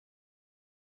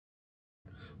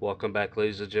Welcome back,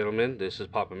 ladies and gentlemen. This is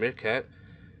Papa.Meerkat,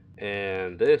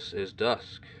 and this is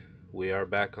Dusk. We are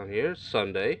back on here,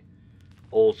 Sunday,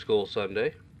 old school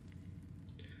Sunday.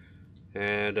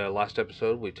 And last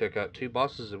episode, we took out two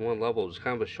bosses in one level. It was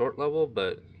kind of a short level,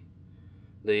 but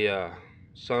the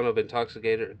son of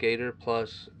Intoxicator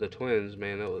plus the twins,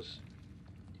 man, it was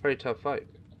a pretty tough fight.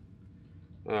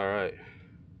 Alright.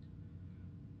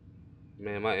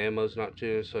 Man, my ammo's not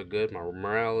doing so good. My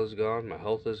morale is gone. My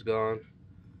health is gone.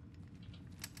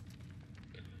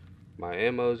 My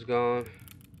ammo's gone.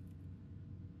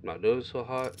 Not doing so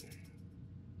hot.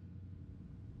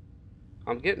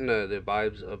 I'm getting the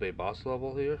vibes of a boss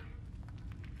level here.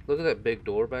 Look at that big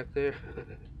door back there.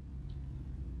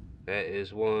 That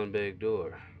is one big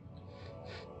door.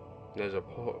 There's a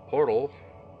portal.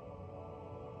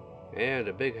 And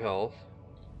a big health.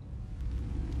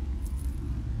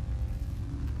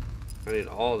 I need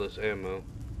all this ammo.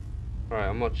 Alright,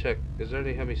 I'm gonna check. Is there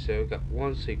any heavy sale? We got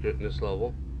one secret in this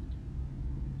level.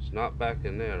 It's not back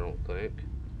in there, I don't think.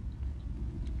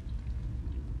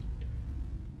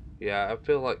 Yeah, I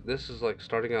feel like this is like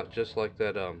starting out just like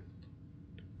that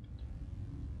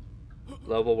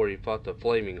level where you fought the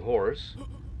flaming horse.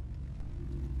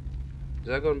 Is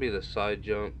that gonna be the side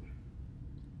jump?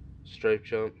 Strafe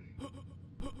jump?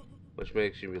 Which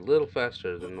makes you a little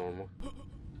faster than normal.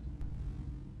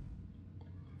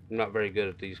 I'm not very good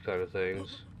at these kind of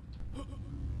things.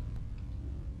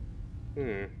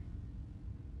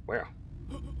 Wow.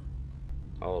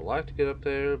 I would like to get up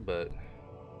there, but...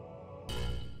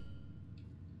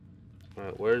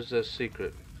 Alright, where's this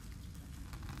secret?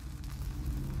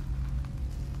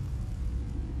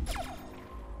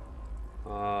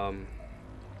 Ow.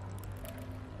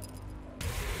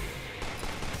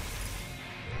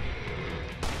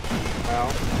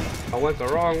 I went the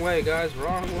wrong way, guys.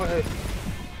 Wrong way.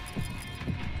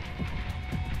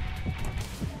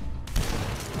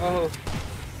 Oh.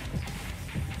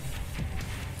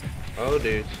 Oh,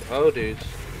 dudes. Oh, dudes.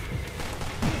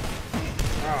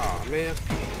 Oh, man.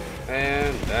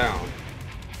 And down.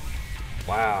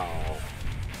 Wow.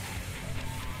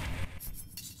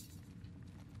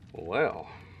 Well.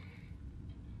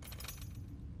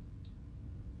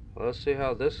 Let's see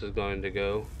how this is going to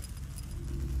go.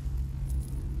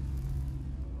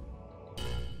 I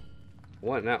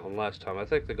went in that one last time. I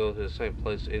think they go to the same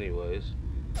place anyways.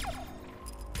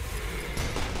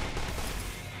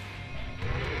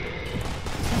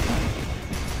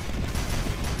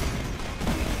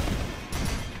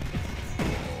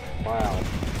 Wow.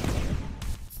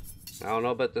 I don't know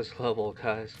about this level,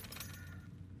 guys.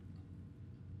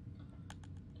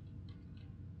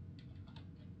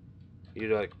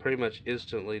 You like pretty much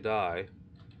instantly die.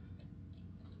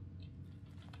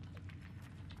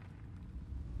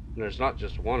 And there's not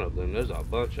just one of them, there's a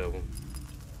bunch of them.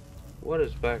 What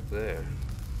is back there?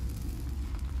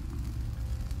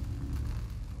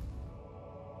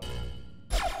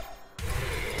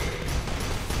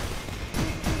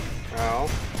 Ow.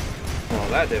 Well,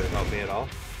 that didn't help me at all.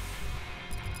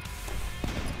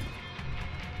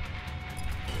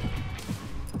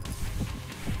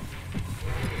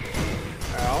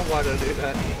 Ow, why did I do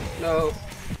that? No.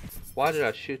 Why did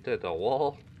I shoot at the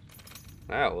wall?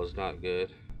 That was not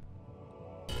good.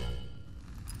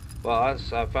 Well,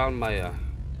 I found my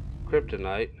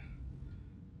kryptonite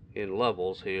in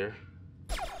levels here.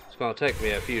 It's gonna take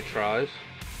me a few tries.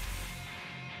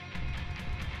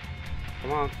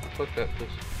 Come on, click that, please.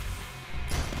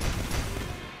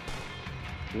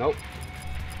 Nope.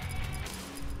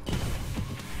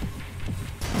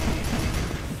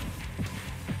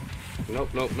 Nope,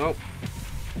 nope, nope.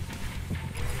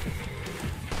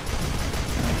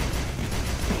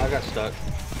 I got stuck.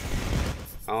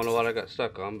 I don't know what I got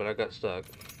stuck on, but I got stuck.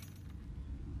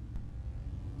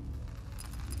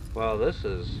 Well, this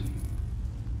is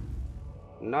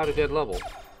not a good level.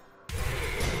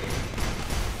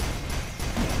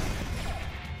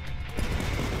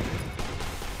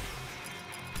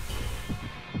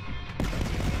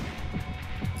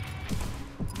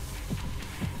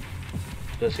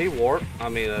 Does he warp? I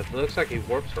mean, it looks like he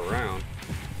warps around.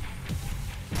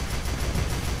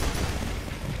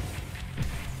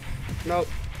 Nope.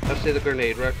 I see the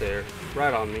grenade right there.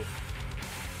 Right on me.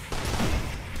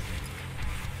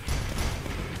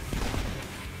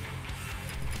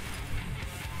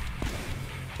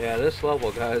 Yeah, this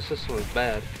level, guys, this one's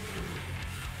bad.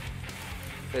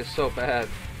 It's so bad.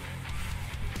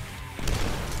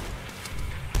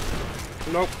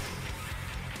 Nope.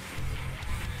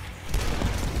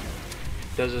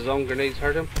 Does his own grenades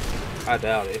hurt him? I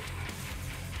doubt it.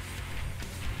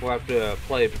 We'll have to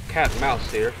play cat and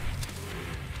mouse here.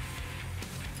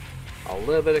 A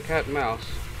little bit of cat and mouse.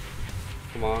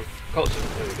 Come on. Closer.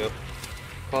 There we go.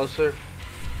 Closer.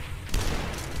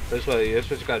 This what you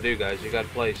gotta do, guys. You gotta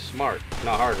play smart,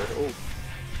 not harder. Ooh.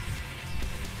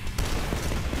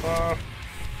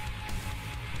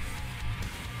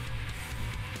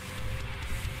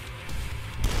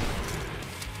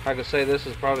 I could say this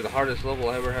is probably the hardest level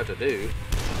I ever had to do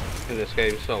in this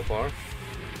game so far.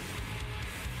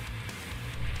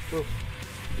 Ooh.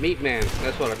 Meat Man,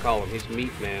 that's what I call him. He's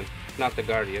Meat Man, not the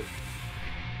Guardian.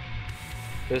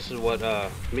 This is what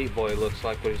Meat Boy looks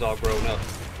like when he's all grown up.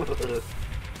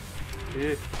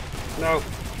 No,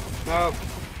 no.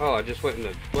 Oh, I just went in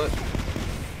the what?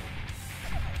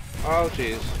 Oh,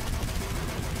 jeez.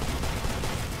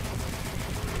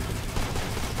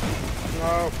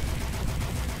 No.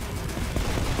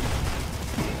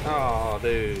 Oh,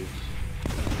 dudes.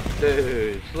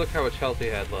 Dudes, look how much health he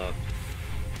had left.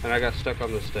 And I got stuck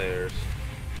on the stairs.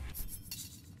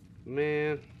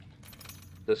 Man.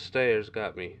 The stairs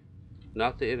got me.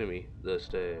 Not the enemy, the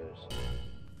stairs.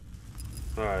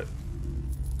 Alright.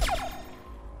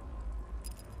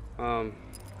 I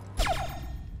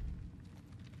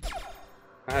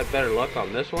had better luck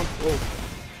on this one. Ooh.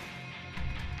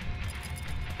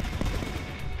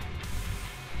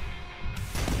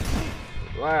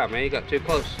 Wow, man, you got too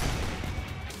close.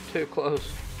 Too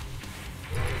close.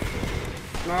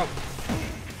 No.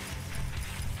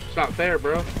 It's not fair,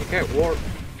 bro. You can't warp.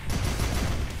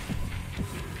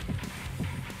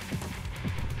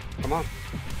 Come on.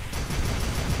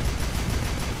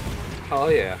 Oh,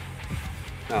 yeah.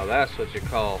 Now that's what you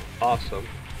call awesome.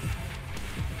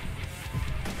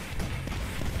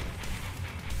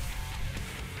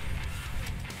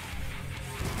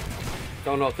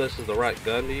 Don't know if this is the right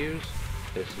gun to use.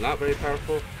 It's not very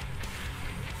powerful.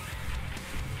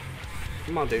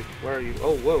 Come on, dude. Where are you?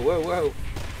 Oh, whoa, whoa, whoa.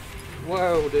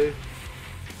 Whoa, dude.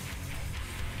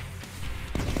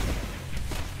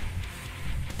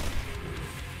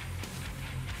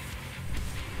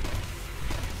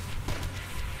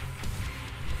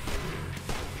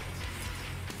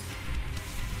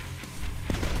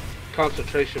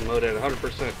 Concentration mode at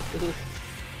 100%.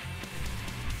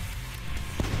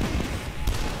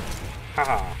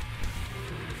 Haha.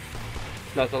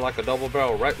 Nothing like a double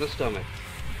barrel right in the stomach.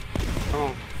 Come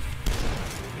on.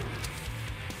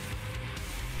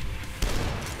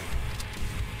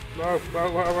 Whoa, whoa,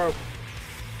 whoa, whoa.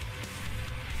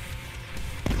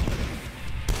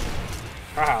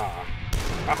 Haha.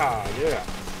 Haha, yeah.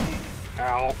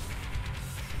 Ow.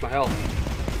 My health.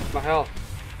 My health.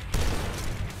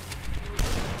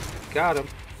 Got him.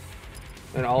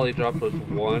 And all he dropped was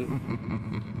one.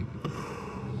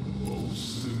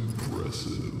 Most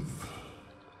impressive.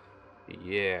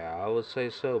 Yeah, I would say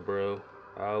so, bro.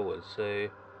 I would say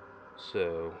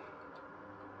so.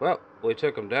 Well, we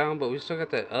took him down, but we still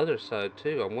got that other side,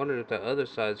 too. I'm wondering if that other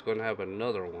side's going to have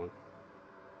another one.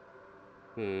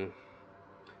 Did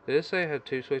it say it had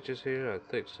 2 switches here? I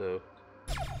think so.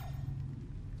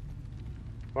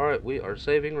 Alright, we are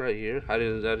saving right here. I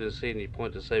didn't see any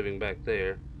point to saving back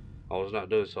there. I was not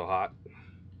doing so hot.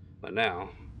 But now,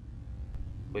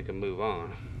 we can move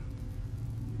on.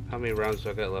 How many rounds do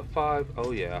I got left? 5?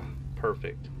 Oh yeah,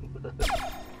 perfect.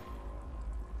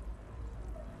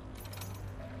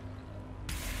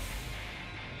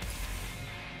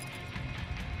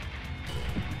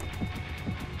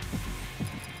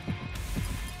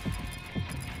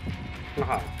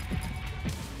 Aha.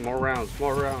 More rounds,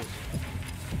 more rounds.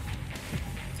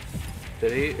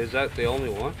 Is that the only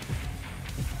one?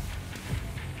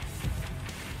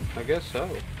 I guess so.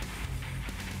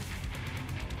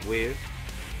 Weird.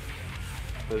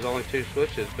 There's only 2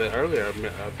 switches, but earlier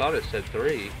I thought it said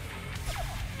 3.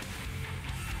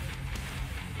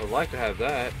 I'd like to have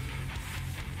that.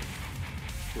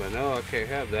 But no, I can't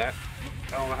have that.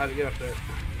 I don't know how to get up there.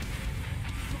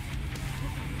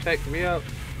 Take me up.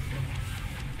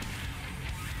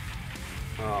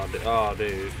 Oh,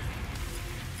 dude.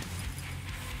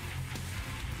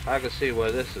 I can see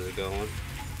where this is going.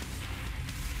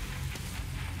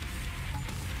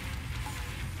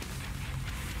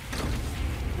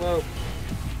 Whoa.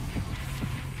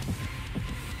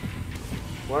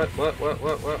 What?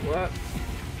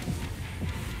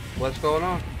 What's going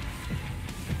on?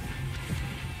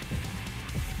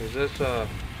 Is this,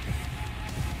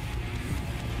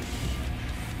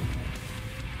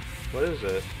 what is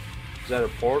this? Is that a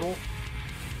portal?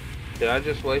 Did I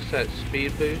just waste that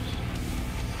speed boost?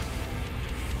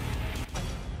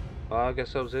 Oh, I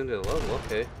guess I was into the level,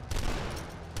 okay.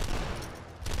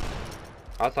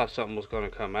 I thought something was going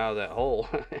to come out of that hole.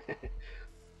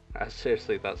 I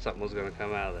seriously thought something was going to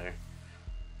come out of there.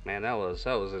 Man, that was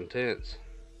intense.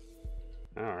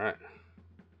 Alright.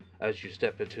 as you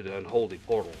step into the unholy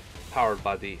portal, powered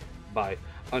by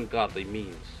ungodly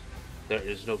means. There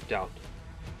is no doubt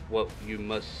what you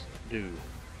must do.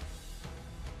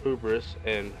 Hubris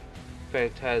and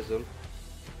Phantasm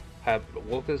have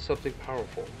woken something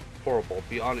powerful, horrible,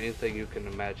 beyond anything you can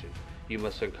imagine. You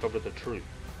must uncover the truth.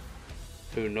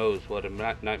 Who knows what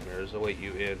nightmares await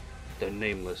you in the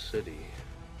Nameless City.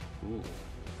 Ooh.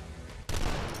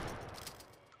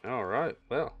 Alright,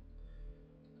 well.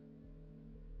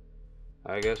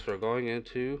 I guess we're going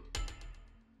into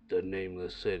the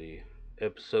Nameless City,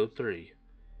 episode 3.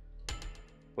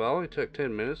 Well, it only took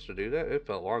 10 minutes to do that. It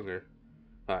felt longer.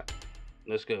 Alright,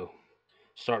 let's go.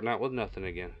 Starting out with nothing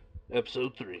again.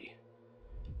 Episode 3.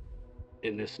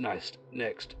 In this next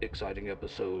exciting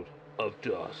episode of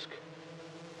Dusk,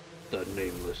 the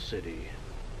Nameless City.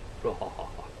 Alright.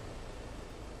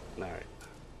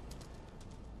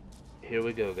 Here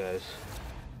we go, guys.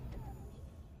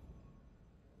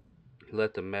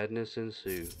 Let the madness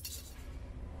ensue.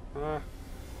 Oh,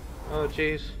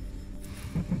 jeez.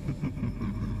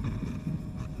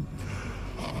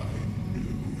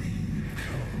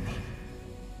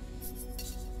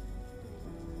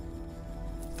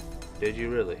 Did you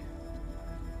really?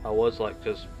 I was like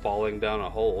just falling down a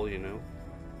hole, you know.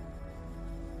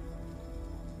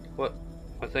 What?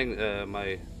 I think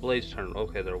my blades turned.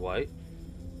 Okay, they're white.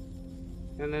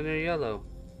 And then they're yellow.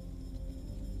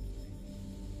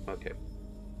 Okay.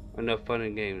 Enough fun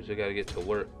and games. We gotta get to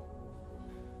work.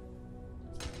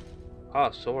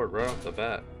 Ah, sword right off the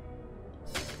bat.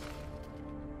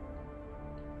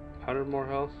 100 more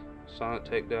health. Silent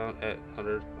takedown at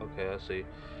 100. Okay, I see.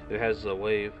 It has a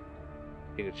wave.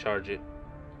 You can charge it.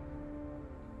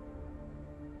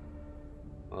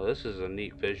 Oh, this is a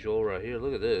neat visual right here.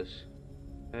 Look at this.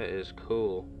 That is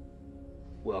cool.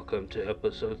 Welcome to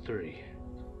episode 3.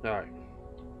 Alright.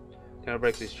 Can I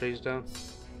break these trees down?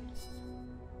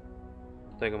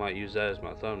 I think I might use that as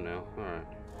my thumbnail. Alright.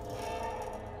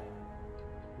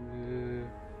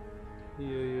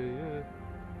 Yeah.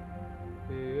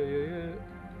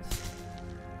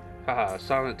 Haha,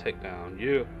 silent takedown.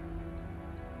 Yeah.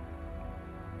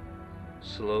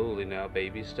 Slowly now,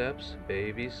 baby steps,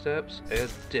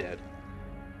 and dead.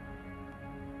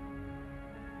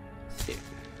 Yeah.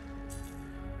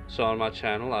 So on my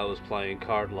channel, I was playing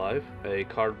Card Life, a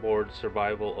cardboard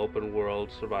survival, open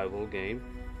world survival game.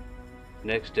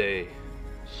 Next day,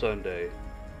 Sunday,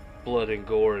 blood and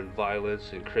gore and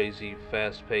violence and crazy,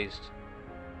 fast-paced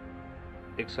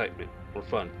excitement or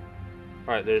fun.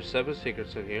 Alright, there's 7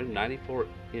 secrets in here, 94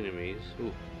 enemies.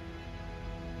 Ooh.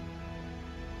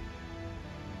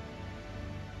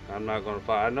 I'm not gonna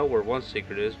find. I know where one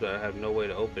secret is, but I have no way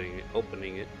to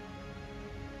opening it.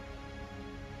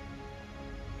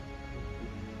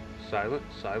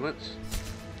 Silence.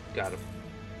 Got him.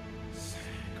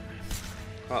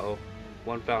 Uh-oh.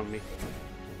 One found me.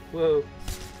 Whoa.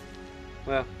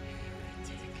 Well.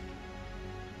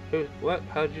 What?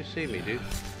 How'd you see me, dude?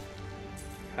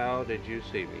 How did you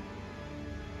see me?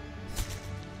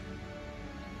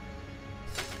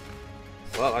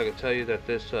 Well, I can tell you that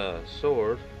this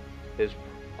sword is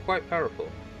quite powerful,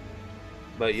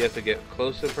 but you have to get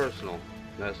close and personal.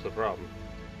 That's the problem.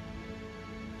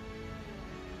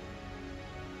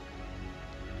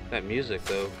 That music,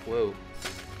 though, whoa.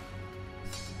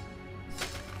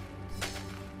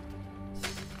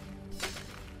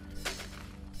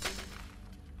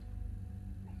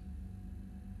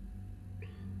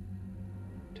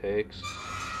 Takes.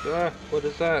 Ah, what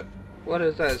is that? What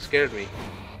is that? It scared me.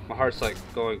 My heart's like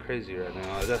going crazy right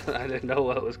now. I didn't know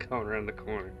what was coming around the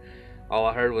corner. All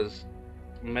I heard was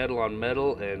metal on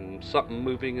metal and something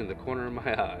moving in the corner of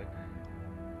my eye.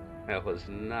 That was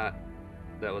not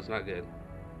good.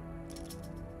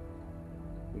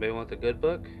 Anybody want the good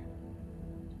book?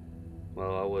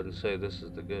 Well, I wouldn't say this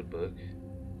is the good book.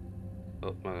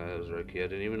 Oh, my God, that was Ricky. I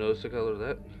didn't even notice the color of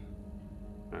that.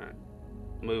 Alright.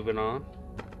 Moving on.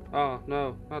 Oh,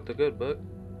 no, not the good book.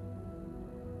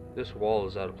 This wall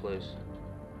is out of place.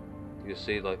 You can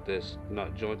see like this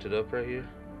not jointed up right here.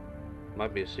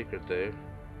 Might be a secret there.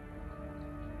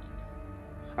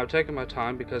 I'm taking my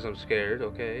time because I'm scared,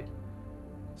 okay?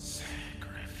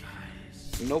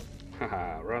 Sacrifice. Nope.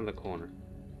 Haha, around the corner.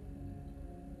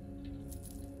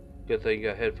 Good thing you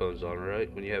got headphones on, right?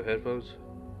 When you have headphones.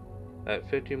 At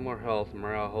 50 more health,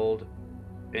 morale hold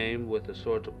aim with the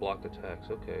sword to block attacks.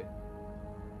 Okay.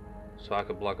 So I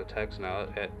can block attacks now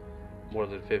at more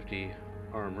than 50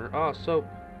 armor. Ah, soap.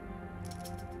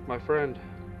 My friend.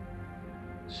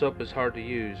 Soap is hard to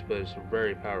use, but it's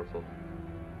very powerful.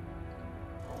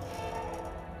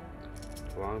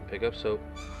 Come on, pick up soap.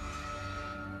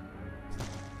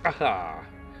 Aha!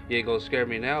 You ain't gonna scare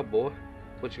me now, boy.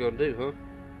 What you gonna do, huh?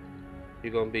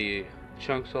 You gonna be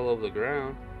chunks all over the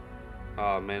ground.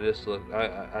 Oh man, this look.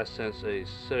 I sense a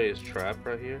serious trap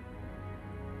right here.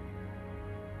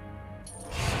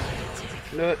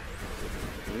 Knew it.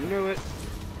 Knew it.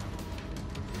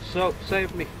 Soap,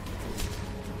 save me.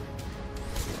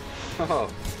 Oh.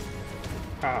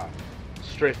 Ah.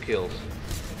 Strafe kills.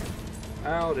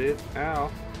 Ow, dude.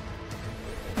 Ow.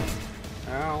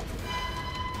 Ow.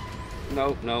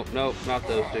 Nope, nope, nope. Not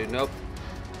those, dude. Nope.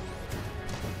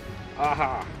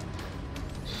 Aha.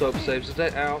 Soap saves the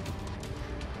day. Ow.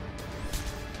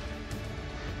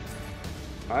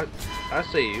 I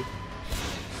see you.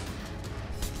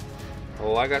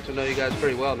 Oh, I got to know you guys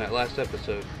pretty well in that last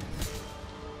episode.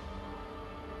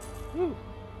 Whew.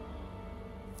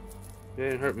 It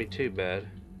didn't hurt me too bad.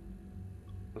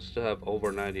 I still have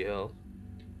over 90 health.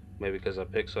 Maybe because I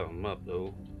picked something up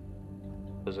though.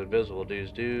 Those invisible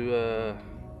dudes do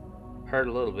hurt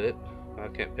a little bit. I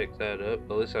can't pick that up,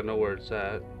 but at least I know where it's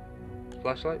at.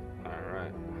 Flashlight?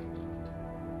 Alright.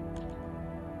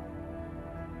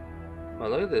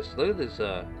 Well, look at this. Look at this.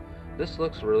 This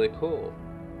looks really cool.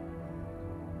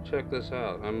 Check this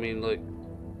out. I mean, like,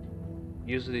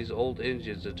 using these old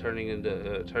engines and turning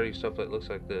into turning stuff that looks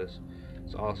like this.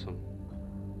 It's awesome.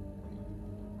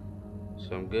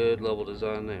 Some good level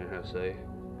design there, I say.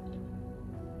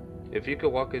 If you could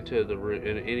walk into the room,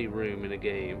 in any room in a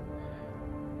game,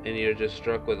 and you're just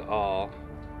struck with awe,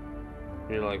 and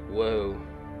you're like, "Whoa,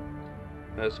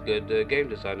 that's good game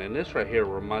design." And this right here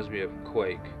reminds me of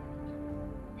Quake.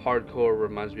 Hardcore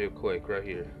reminds me of Quake right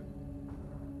here.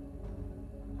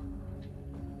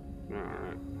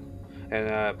 Alright. And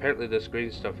apparently this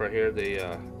green stuff right here,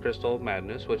 the crystal of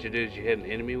madness, what you do is you hit an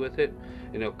enemy with it,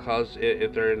 and it'll cause,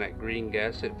 if they're in that green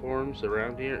gas it forms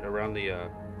around here, around the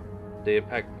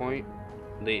impact point,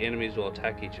 the enemies will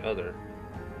attack each other.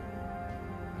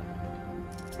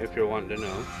 If you're wanting to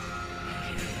know.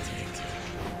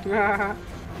 No,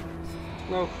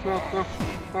 no, no.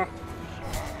 Ah.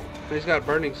 He's got a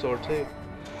burning sword too.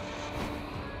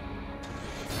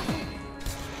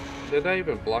 Did I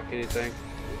even block anything?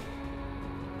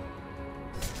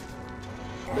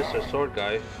 Mr. Sword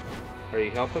Guy, are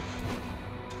you helping?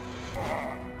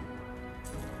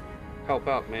 Help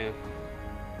out, man.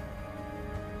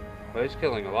 Well, he's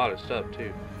killing a lot of stuff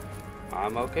too.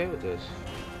 I'm okay with this.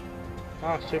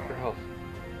 Ah, super health.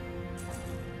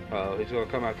 Uh oh, he's gonna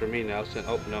come after me now.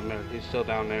 Oh no, man, he's still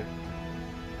down there.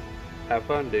 Have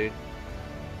fun, dude.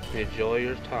 Enjoy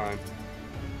your time.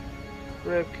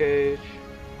 Ribcage.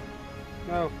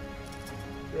 No.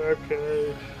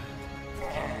 Ribcage.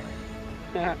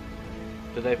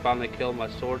 Did they finally kill my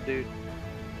sword, dude?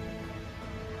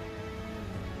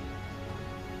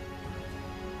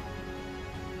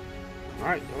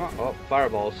 Alright, come on. Oh,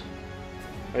 fireballs.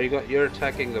 Are you're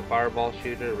attacking the fireball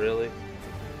shooter, really?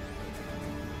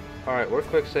 Alright, we're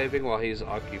quick saving while he's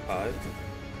occupied.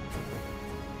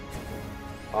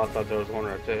 Oh, I thought there was one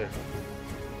right there.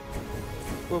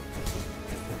 Whoop.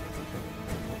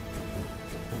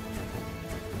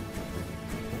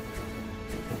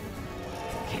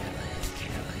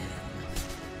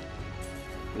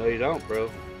 No, you don't,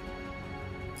 bro.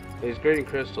 These green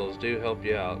crystals do help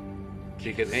you out. If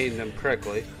you can aim them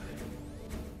correctly.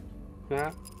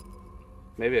 Yeah.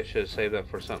 Maybe I should have saved that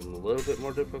for something a little bit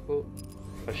more difficult.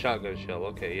 A shotgun shell.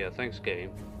 Okay, yeah, thanks,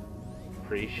 game.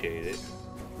 Appreciate it.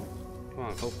 Come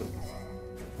on, open.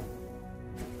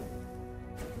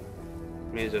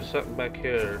 Means there's something back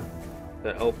here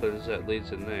that opens that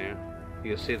leads in there.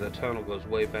 You can see the tunnel goes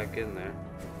way back in there.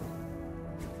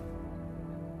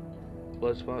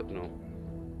 Blood spot? No.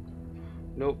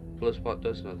 Nope, blood spot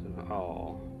does nothing.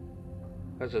 Oh,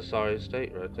 that's a sorry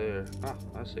state right there. Ah,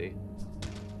 I see.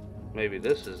 Maybe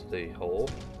this is the hole.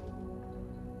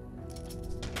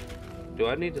 Do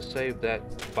I need to save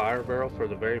that fire barrel for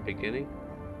the very beginning?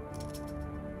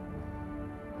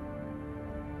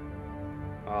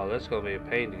 Oh, that's gonna be a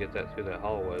pain to get that through that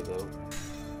hallway, though.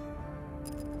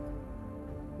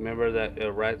 Remember that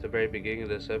right at the very beginning of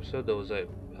this episode, there was that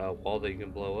wall that you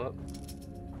can blow up?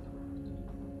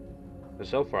 And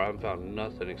so far, I haven't found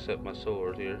nothing except my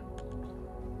sword here.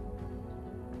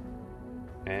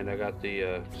 And I got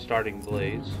the starting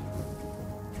blades.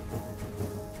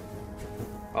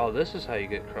 Oh, this is how you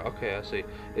get. Okay, I see.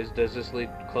 Does this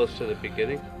lead close to the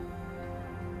beginning?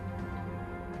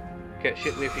 Can't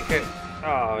shoot me if you can't.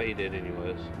 Oh, he did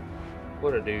anyways.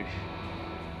 What a douche.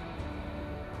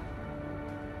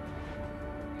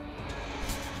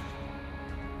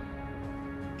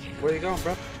 Where you going,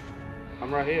 bro?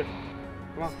 I'm right here.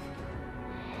 Come on.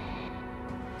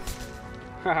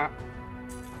 Haha.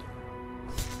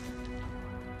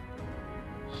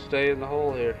 stay in the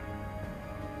hole here.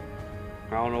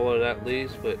 I don't know where that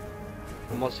leads, but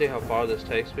I'm gonna see how far this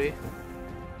takes me.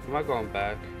 Am I going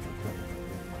back?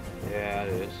 Yeah, it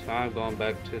is. I'm going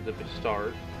back to the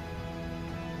start.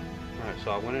 Alright,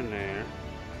 so I went in there.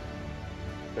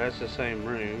 That's the same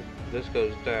room. This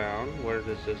goes down. Where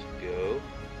does this go?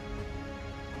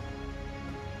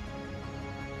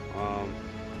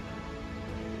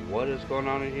 What is going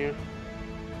on in here?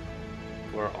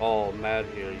 We're all mad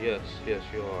here. Yes, yes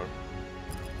you are.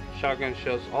 Shotgun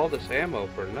shells, all this ammo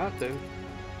for nothing.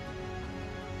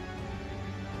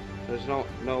 There's no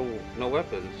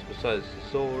weapons besides the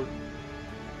sword.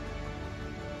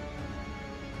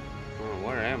 Oh,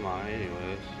 where am I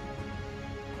anyways?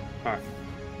 Alright,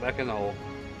 back in the hole.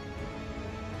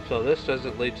 So this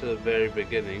doesn't lead to the very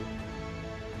beginning.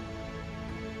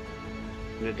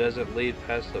 And it doesn't lead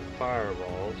past the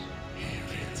fireballs.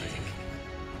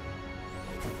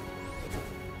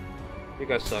 You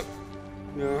guys suck.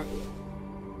 Yeah.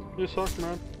 You suck,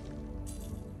 man.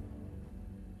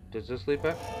 Does this lead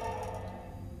back?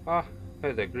 Ah,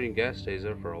 hey, that green gas stays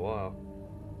there for a while.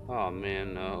 Oh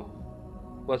man, no.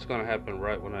 What's gonna happen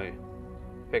right when I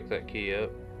pick that key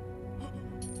up?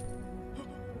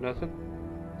 Nothing?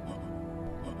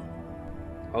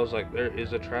 I was like, there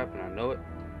is a trap and I know it.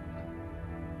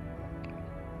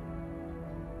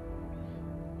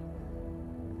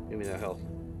 Give me that health.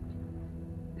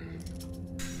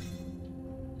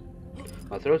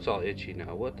 My throat's all itchy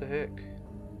now. What the heck?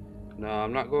 No,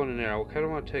 I'm not going in there. I kind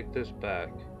of want to take this back.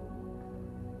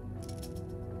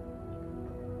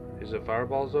 Is the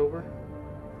fireballs over?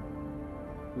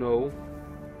 No.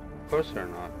 Of course they're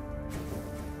not.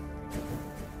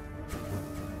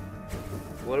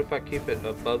 What if I keep it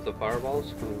above the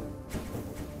fireballs?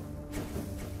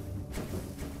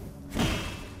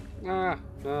 Ah,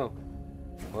 no.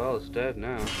 Well, it's dead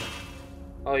now.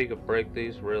 Oh, you could break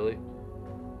these, really?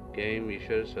 Game, you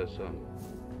should have said something.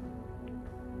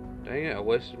 Dang it, I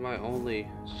wasted my only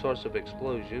source of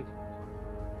explosion.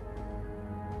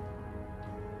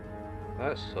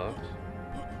 That sucks.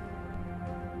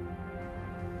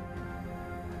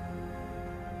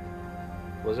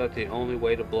 Was that the only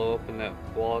way to blow up in that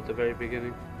wall at the very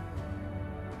beginning?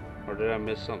 Or did I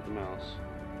miss something else?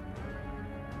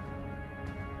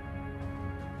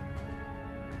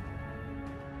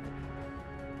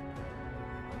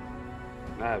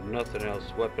 I have nothing else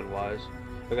weapon-wise.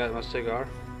 I got my cigar.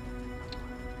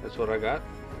 That's what I got.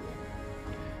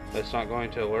 That's not going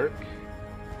to work.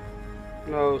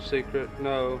 No secret,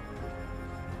 no.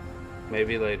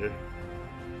 Maybe later.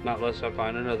 Not unless I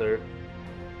find another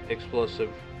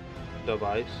explosive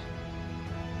device.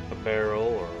 A barrel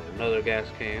or another gas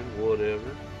can,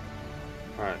 whatever.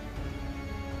 Alright.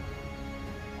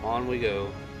 On we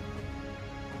go.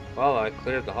 Well, I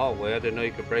cleared the hallway. I didn't know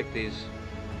you could break these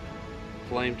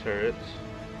flame turrets.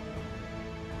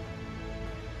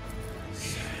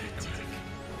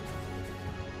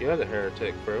 You're the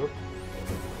heretic, bro.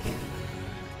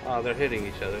 Oh, they're hitting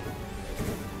each other.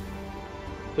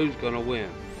 Who's gonna win?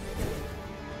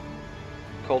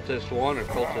 Cultist 1 or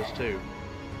Cultist 2?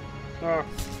 Oh,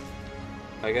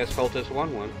 I guess Cultist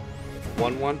 1-1.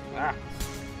 1-1? Ah.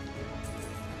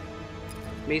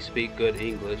 Me speak good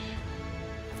English.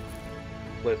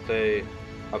 With a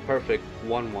perfect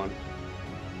 1-1.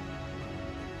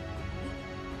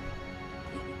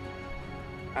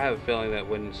 I have a feeling that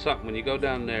when you go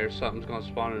down there, something's gonna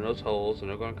spawn in those holes, and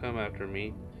they're gonna come after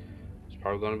me. It's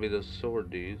probably gonna be those sword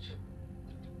dudes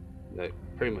that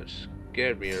pretty much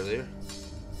scared me earlier.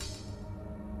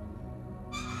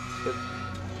 But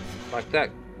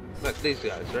like these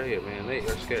guys right here, man, they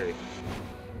are scary.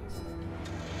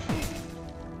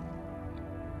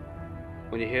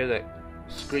 When you hear that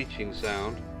screeching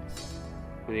sound,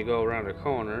 when you go around a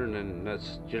corner, and then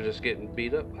you're just getting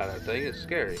beat up by that thing, it's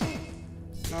scary.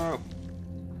 No.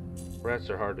 Rats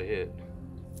are hard to hit.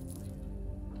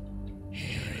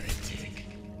 Heretic.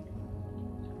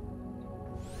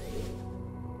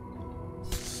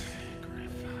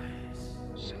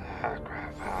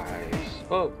 Sacrifice.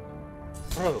 Oh.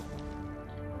 Bro.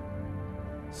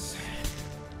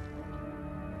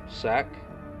 Sack?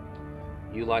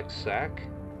 You like sack?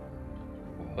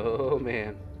 Oh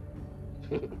man.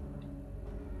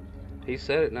 He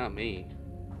said it, not me.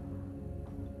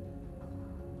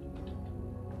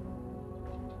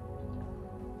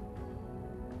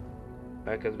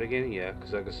 Back at the beginning, yeah,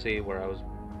 because I could see where I was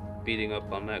beating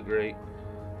up on that grate.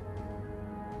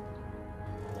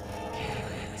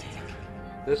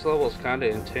 This level is kind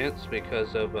of intense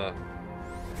because of,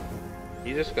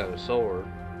 you just got a sword.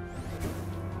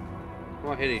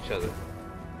 Come on, hit each other.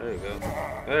 There you go.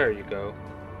 There you go.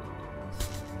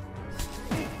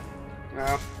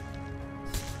 Ow.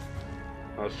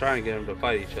 I was trying to get them to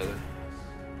fight each other.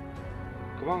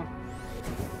 Come on.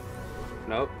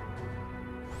 Nope.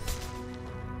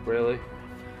 Really?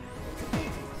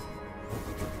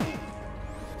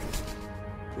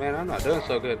 Man, I'm not doing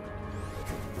so good.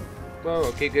 Whoa,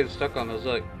 I keep getting stuck on those,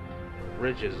 like,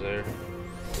 ridges there.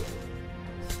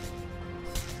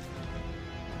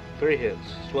 3 hits.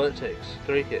 That's what it takes.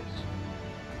 3 hits.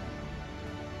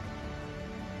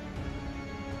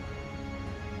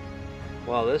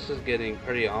 Well, this is getting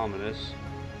pretty ominous.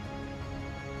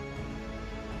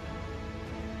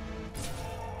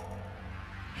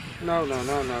 No, no,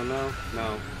 no, no, no,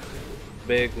 no.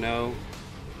 Big no.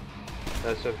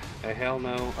 That's a hell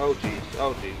no. Oh jeez,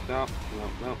 oh jeez. No, no,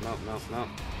 no, no, no, no.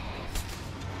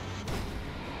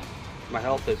 My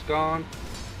health is gone.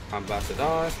 I'm about to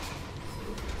die.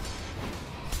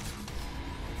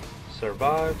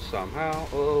 Survived somehow.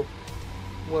 Oh,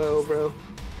 whoa, bro.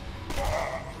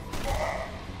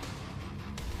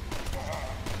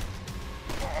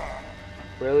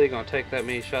 Really? Gonna take that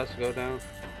many shots to go down?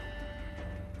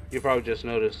 You probably just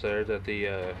noticed there that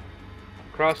the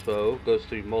crossbow goes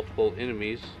through multiple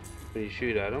enemies when you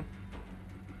shoot at them.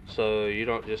 So you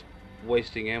don't just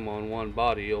wasting ammo on one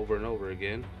body over and over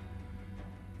again.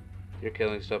 You're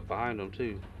killing stuff behind them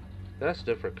too. That's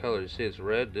different color. You see it's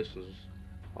red. This is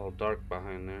all dark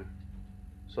behind there.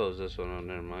 So is this one. Oh,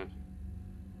 never mind.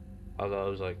 I thought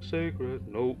it was like secret.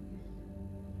 Nope.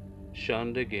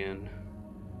 Shunned again.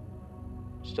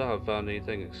 Still haven't found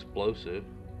anything explosive.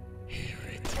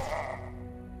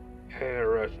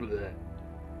 Heretic.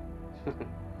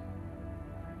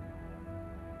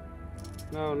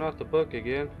 No, not the book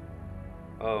again.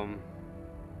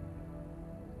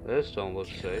 This don't look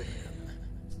safe.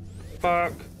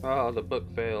 Fuck! Oh, the book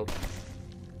failed.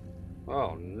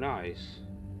 Oh, nice.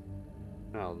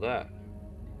 Now that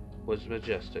was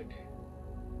majestic.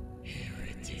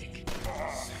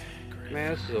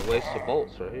 Man, this is a waste of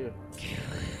bolts right here.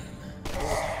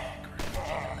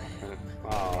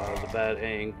 Wow, that was a bad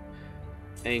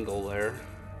angle there.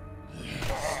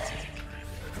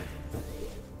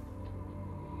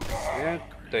 And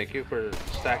thank you for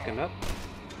stacking up.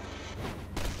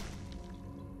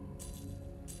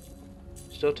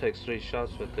 Still takes 3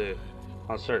 shots with the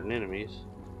on certain enemies.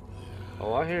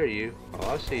 Oh, I hear you.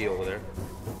 Oh, I see you over there.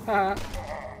 Ha!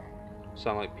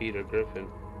 Sound like Peter Griffin.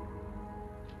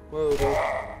 Whoa, dude.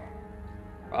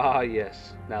 Ah,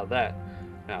 yes. Now that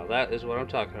is what I'm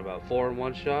talking about. 4 in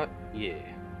 1 shot? Yeah.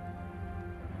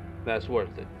 That's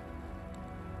worth it.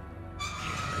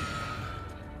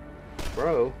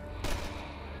 Bro.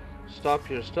 Stop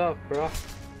your stuff, bro.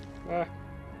 Ah.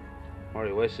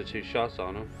 Already wasted 2 shots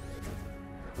on him.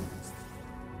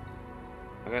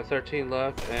 I got 13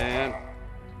 left and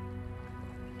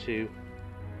 2.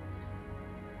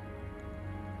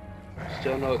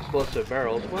 Still no explosive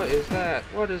barrels. What is that?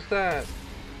 What is that?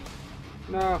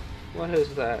 No. What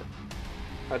is that?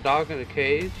 A dog in a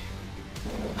cage?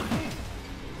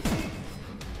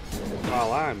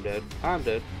 Well, I'm dead. I'm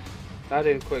dead. I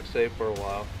didn't quick save for a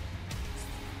while.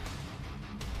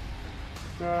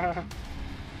 Ah.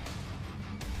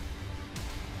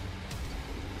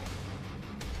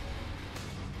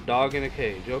 Dog in a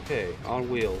cage. Okay. On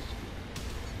wheels.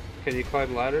 Can you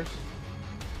climb ladders?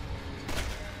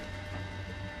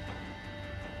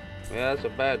 Yeah, that's a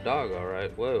bad dog,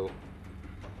 alright. Whoa.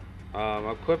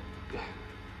 I'm quick.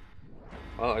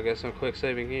 Well, I guess I'm quick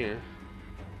saving here.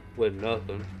 With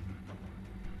nothing.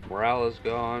 Morale is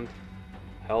gone.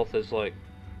 Health is like,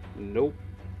 nope.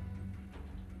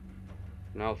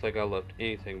 I don't think I left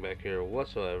anything back here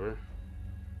whatsoever.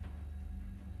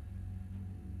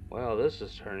 Wow, this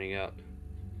is turning out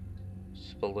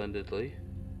splendidly.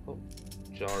 Oh,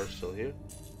 jar is still here.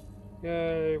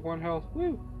 Yay, 1 health.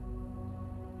 Woo!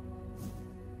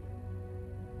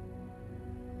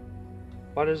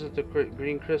 Why doesn't the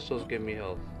green crystals give me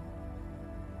health?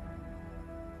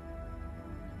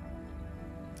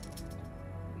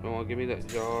 Come on, give me that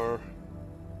jar.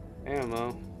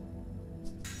 Ammo.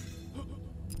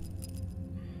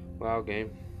 Wow,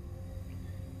 game.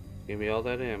 Give me all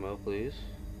that ammo, please.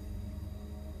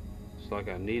 It's like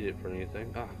I need it for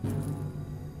anything. Ah.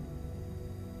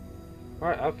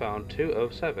 Alright, I found 2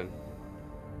 of 7.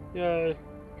 Yay.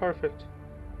 Perfect.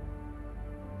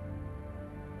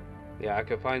 Yeah, I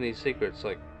can find these secrets,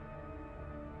 like,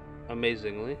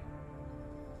 amazingly.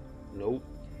 Nope.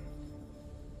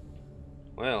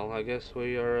 Well, I guess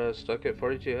we are stuck at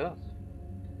 42 health.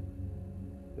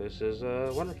 This is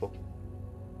wonderful.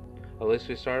 At least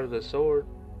we started the sword.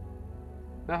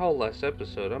 That whole last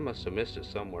episode, I must have missed it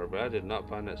somewhere, but I did not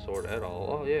find that sword at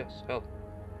all. Oh yes, health.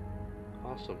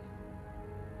 Awesome.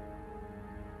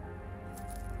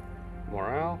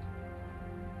 Morale.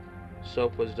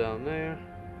 Soap was down there.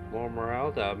 More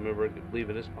morale. I remember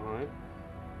leaving this behind.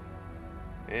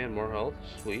 And more health.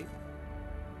 Sweet.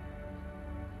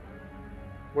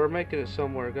 We're making it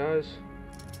somewhere, guys.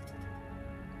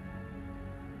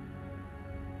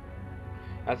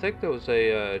 I think there was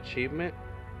a achievement.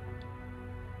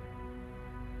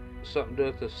 Something to do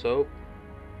with the soap.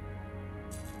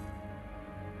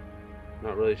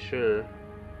 Not really sure.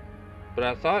 But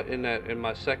I thought in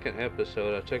my second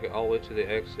episode I took it all the way to the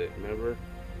exit, remember?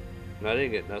 And I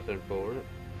didn't get nothing for it.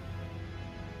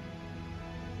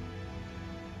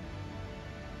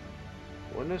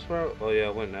 Wasn't this route? Oh yeah, I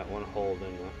went in that one hole,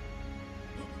 didn't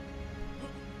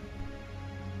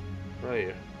I? Right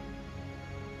here.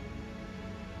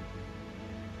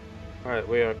 Alright,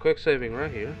 we are quick saving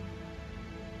right here.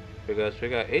 Because we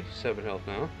got 87 health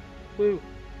now. Woo!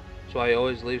 So I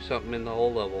always leave something in the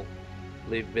whole level.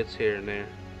 Leave bits here and there.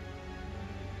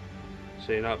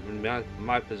 So you're not in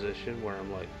my position where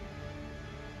I'm like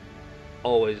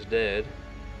always dead.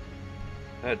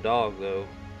 That dog though,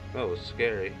 that was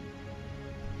scary.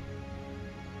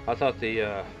 I thought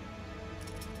the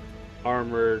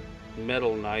armored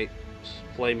metal knight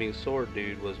flaming sword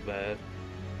dude was bad.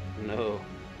 No.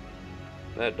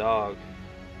 That dog.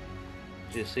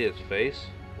 Did you see its face?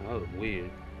 That was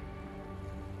weird.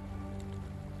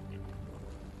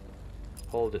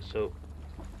 Hold it, Soap.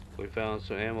 We found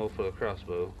some ammo for the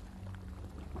crossbow.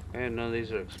 And none of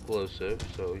these are explosive,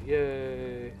 so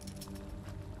yay.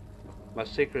 My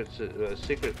secret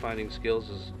finding skills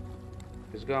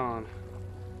is gone.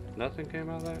 Nothing came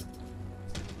out of that?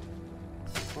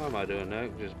 Why am I doing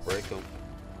that? Just break them.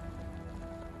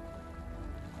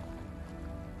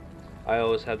 I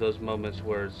always have those moments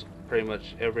where it's pretty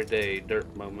much everyday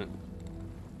dirt moment.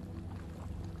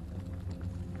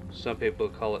 Some people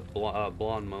call it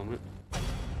blonde moment.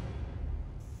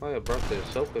 Oh, I brought the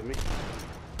soap with me.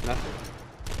 Nothing.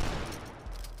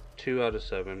 2 out of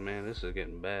 7, man. This is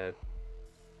getting bad.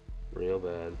 Real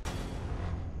bad.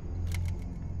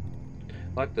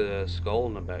 Like the skull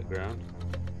in the background.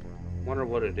 Wonder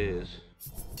what it is.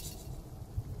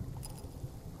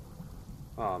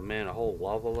 Oh man, a whole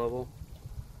lava level.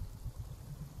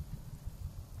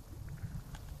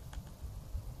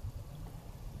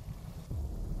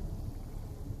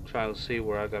 Trying to see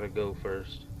where I gotta go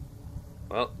first.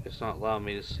 Well, it's not allowing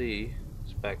me to see.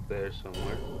 It's back there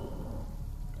somewhere.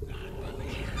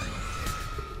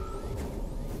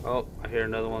 Oh, I hear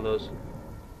another one of those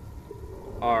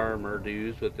armor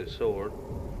dudes with his sword.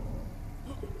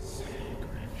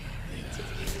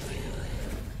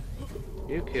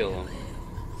 You kill him.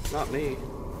 Not me.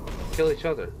 Kill each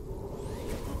other.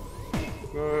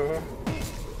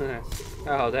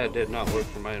 Oh, that did not work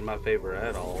in my favor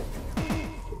at all.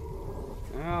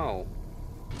 Ow.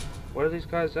 Where are these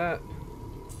guys at?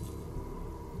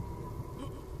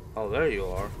 Oh, there you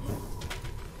are.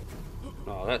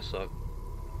 Oh, that sucked.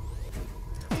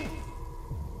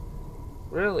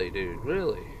 Really, dude?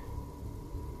 Really?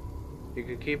 You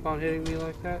could keep on hitting me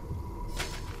like that?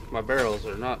 My barrels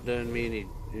are not doing me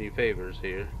any favors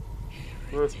here.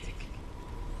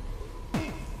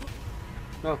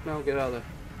 No, no, get out of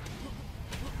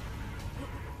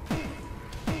there.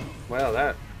 Wow,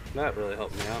 that really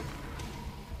helped me out.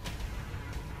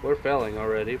 We're failing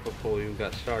already before we even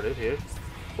got started here.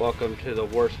 Welcome to the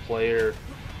worst player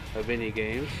of any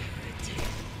game.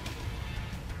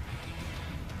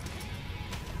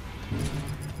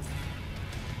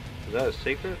 Is that a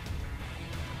secret?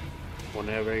 Well,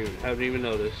 haven't even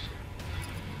noticed.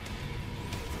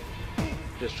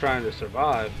 Just trying to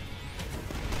survive.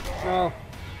 Oh.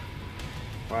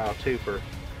 Wow, twofer.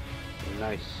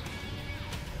 Nice.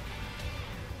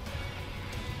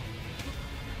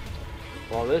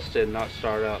 Well, this did not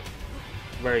start out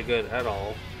very good at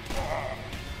all.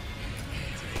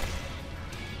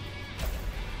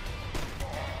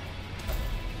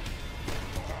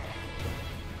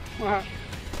 What?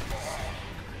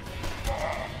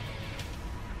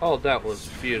 Oh, that was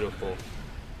beautiful.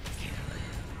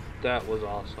 That was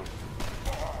awesome.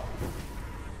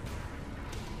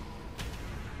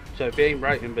 So if you aim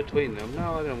right in between them,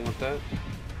 no, I didn't want that.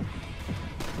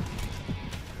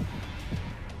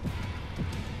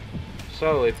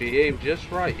 So if you aim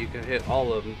just right, you can hit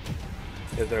all of them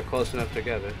if they're close enough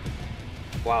together.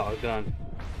 Wow, a gun.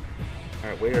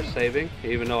 Alright, we are saving,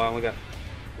 even though I only got...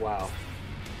 Wow.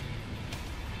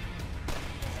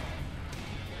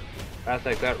 I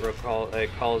think that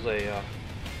calls a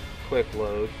quick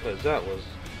load, because that was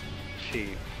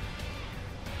cheap.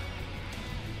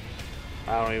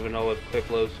 I don't even know what the quick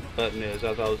load button is.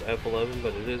 I thought it was F11,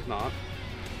 but it is not.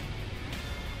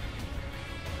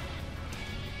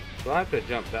 Do I have to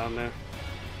jump down there?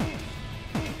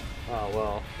 Oh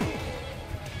well.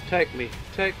 Take me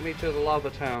to the lava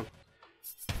town.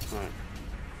 Alright.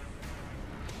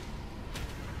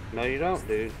 No you don't,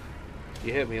 dude.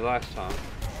 You hit me last time.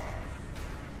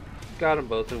 Got them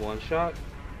both in one shot.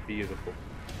 Beautiful.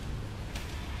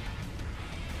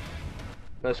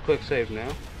 Let's quick save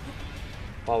now.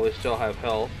 While we still have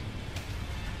health.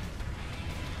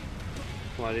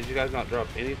 Come on, did you guys not drop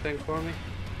anything for me?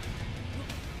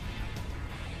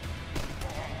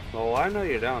 Oh, I know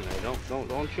you're down there.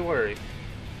 Don't you worry.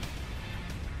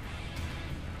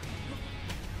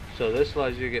 So this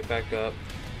allows you to get back up.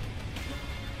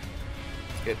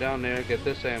 Get down there, get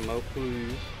this ammo,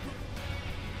 please.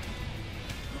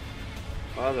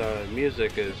 Well, the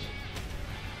music is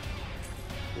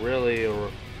really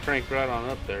cranked right on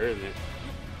up there, isn't it?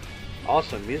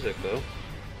 Awesome music, though.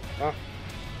 Ah.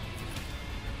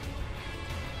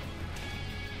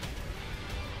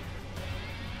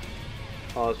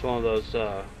 Oh, it's one of those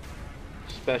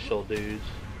special dudes.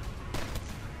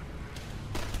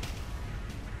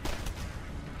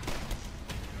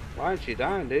 Why aren't you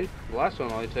dying, dude? The last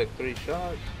one only took 3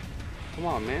 shots. Come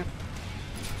on, man.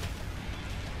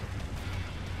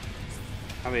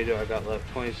 How many do I got left?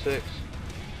 26?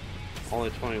 Only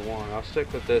 21. I'll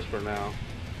stick with this for now.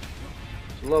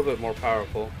 It's a little bit more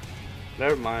powerful.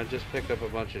 Never mind, just picked up a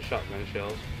bunch of shotgun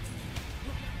shells.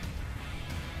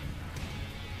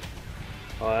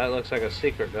 Oh, that looks like a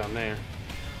secret down there.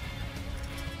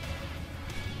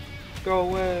 Go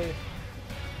away!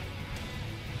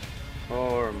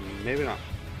 Or maybe not.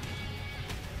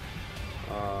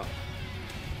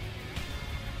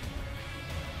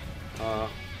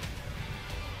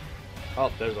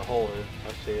 Oh, there's a hole here.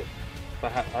 I see it.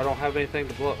 But I don't have anything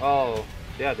to blow. Oh,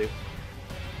 yeah, dude.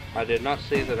 I did not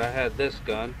see that I had this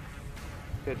gun.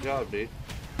 Good job, dude.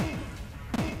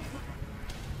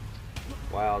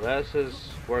 Wow, this is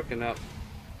working out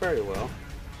very well.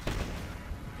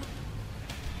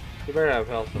 You better have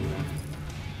health in there.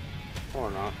 Or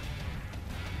not.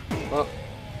 Well,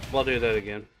 we'll do that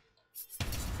again.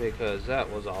 Because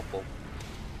that was awful.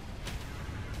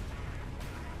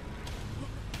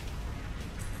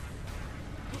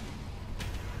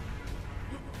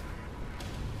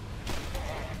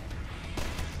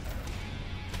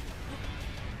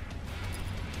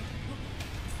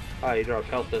 Ah, you dropped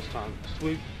health this time.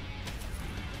 Sweet.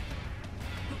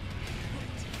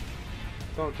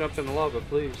 Don't jump in the lava,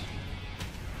 please.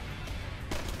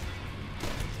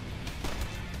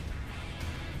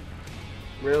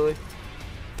 Really?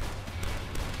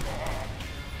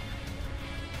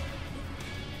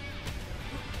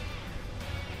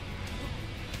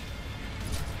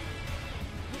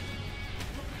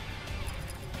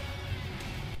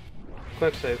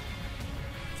 Quick save.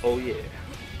 Oh yeah.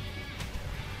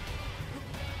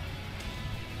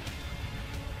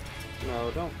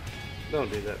 No,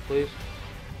 don't do that, please.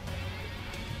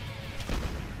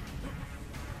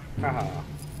 Haha.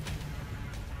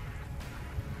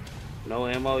 No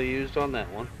ammo used on that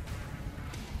one.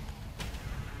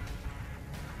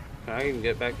 Can I even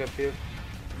get back up here?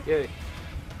 Yay.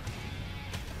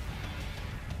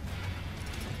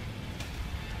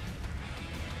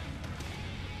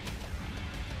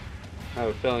 I have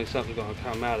a feeling something's gonna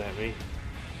come out at me.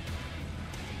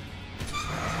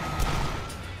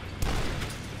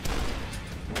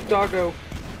 Doggo.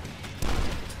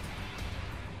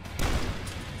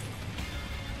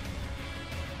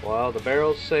 Well, the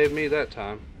barrels saved me that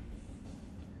time.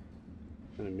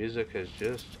 And the music has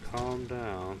just calmed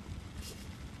down.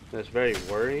 That's very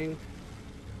worrying,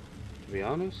 to be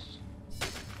honest.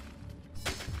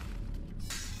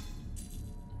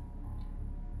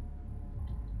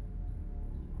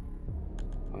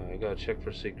 Alright, I gotta check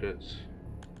for secrets.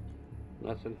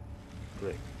 Nothing?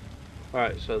 Great.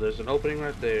 Alright, so there's an opening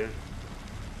right there.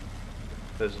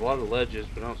 There's a lot of ledges,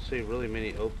 but I don't see really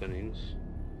many openings.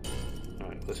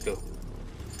 Alright, let's go.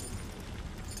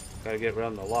 Gotta get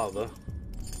around the lava.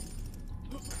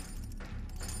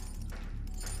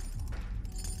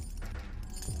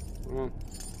 Come on.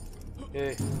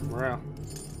 Yay, morale.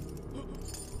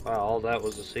 Wow, all that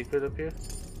was a secret up here?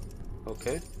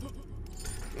 Okay.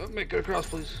 Oh, make it across,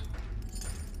 please.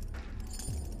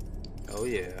 Oh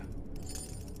yeah.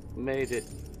 Made it.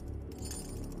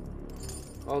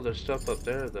 Oh, there's stuff up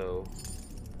there though.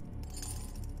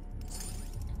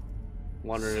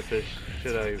 Wondering if this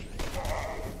should I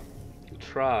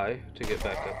try to get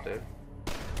back up there.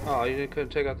 Oh, you couldn't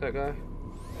take out that guy?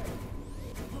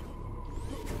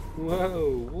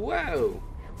 Whoa, whoa!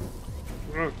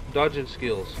 Dodging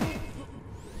skills.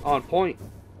 On point.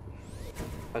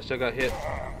 I still got hit.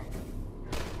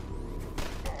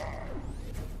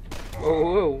 Oh,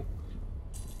 whoa.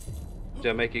 Did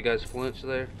that make you guys flinch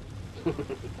there?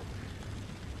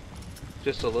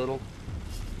 Just a little.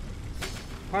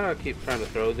 Why do I keep trying to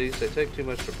throw these? They take too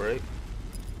much to break.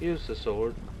 Use the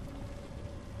sword.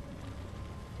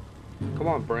 Come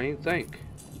on, brain, think.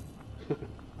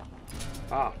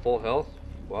 Ah, full health.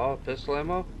 Wow, pistol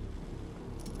ammo.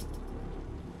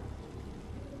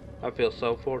 I feel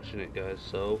so fortunate, guys.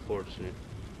 So fortunate.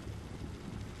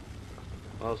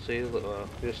 Well, see,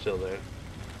 you're still there.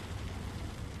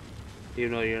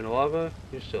 Even though you're in the lava,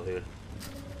 you're still here.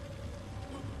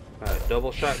 Alright,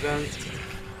 double shotgun.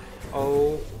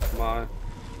 Oh my.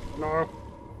 No.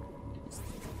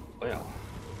 Well.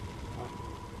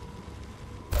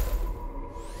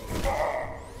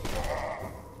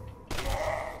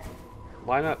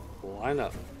 Line up. Line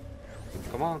up.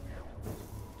 Come on.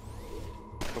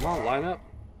 Come on, line up.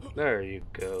 There you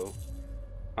go.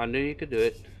 I knew you could do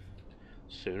it.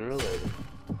 Sooner or later.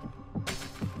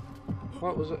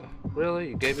 What was it? Really?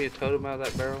 You gave me a totem out of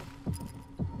that barrel?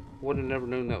 Would have never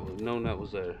known that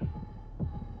was there.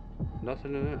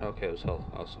 Nothing in it? Okay, it was health.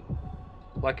 Awesome.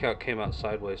 Like how it came out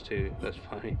sideways too. That's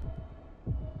funny.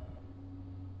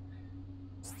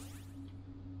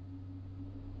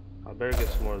 I better get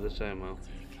some more of this ammo.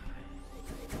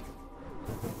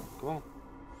 Come on.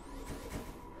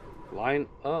 Line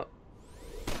up.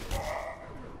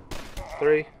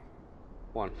 3,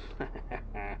 1.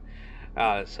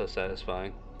 Ah, it's so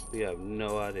satisfying. You have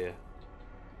no idea.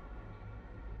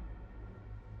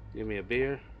 Give me a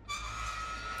beer.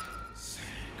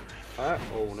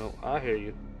 Oh no, I hear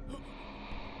you.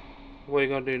 What are you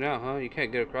gonna do now, huh? You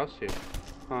can't get across here.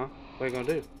 Huh? What are you gonna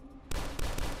do?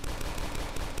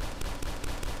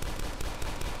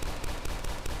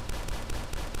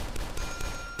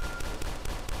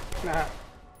 Nah.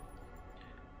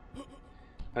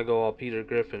 I go all Peter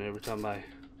Griffin every time I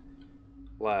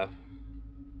laugh.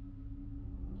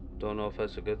 Don't know if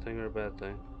that's a good thing or a bad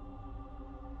thing.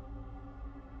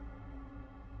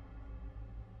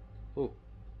 Ooh.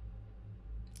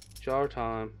 Jar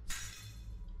time.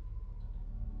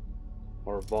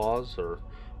 Or vase or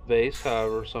vase,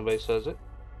 however somebody says it.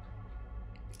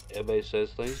 Everybody says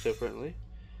things differently.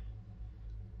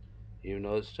 Even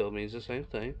though it still means the same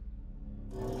thing.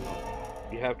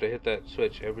 You have to hit that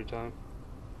switch every time.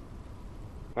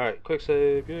 Alright, quick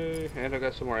save, yay! And I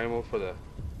got some more ammo for the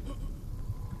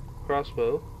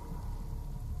crossbow.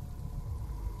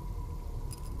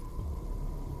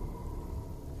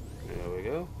 There we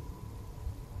go.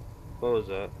 What was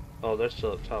that? Oh, they're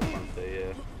still up top, aren't they?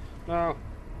 Yeah. No.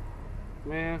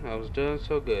 Man, I was doing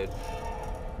so good.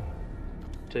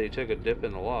 Till you took a dip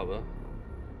in the lava.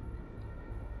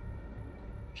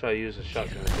 Try to use the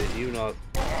shotgun a bit, even though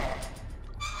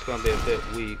it's gonna be a bit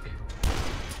weak.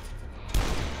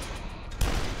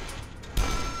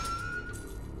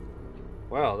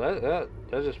 Wow, that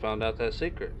just found out that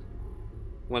secret.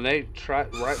 When they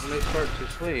right when they start to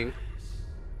swing,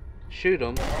 shoot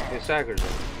them, it staggers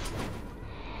them.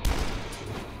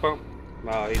 Boom.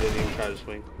 No, he didn't even try to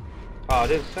swing. Oh, it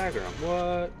didn't stagger him.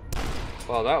 What?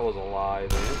 Well, that was a lie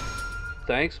then.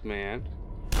 Thanks, man.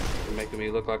 You're making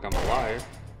me look like I'm a liar.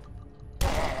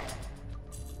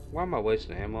 Why am I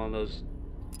wasting ammo on those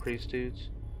priest dudes?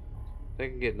 They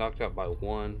can get knocked out by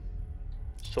one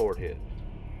sword hit.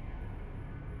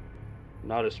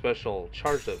 Not a special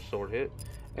charged up sword hit,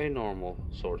 a normal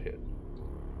sword hit.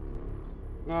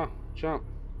 No, jump.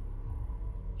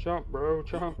 Jump, bro,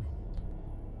 jump.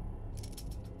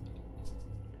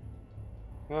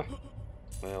 Ah,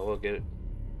 well, we'll get it.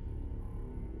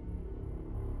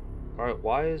 Alright,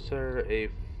 why is there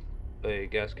a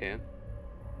gas can?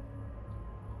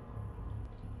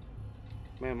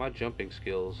 Man, my jumping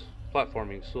skills,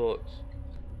 platforming sucks.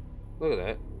 Look at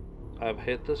that. I've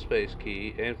hit the space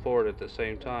key and forward at the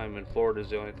same time, and forward is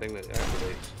the only thing that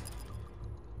activates.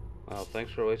 Wow,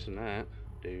 thanks for wasting that,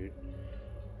 dude.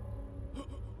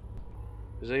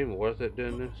 Is it even worth it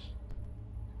doing this?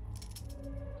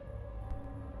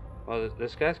 Well,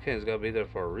 this gas can's gotta be there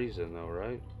for a reason, though,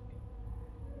 right?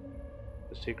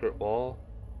 The secret wall?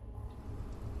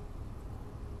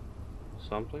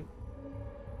 Something?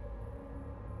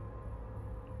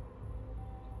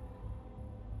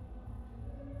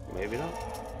 Maybe not.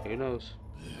 Who knows?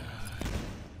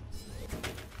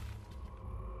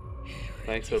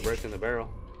 Thanks for breaking the barrel.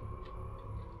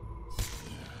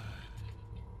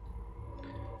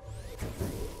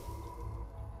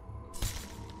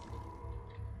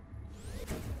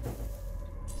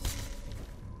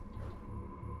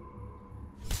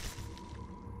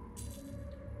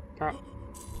 Ah.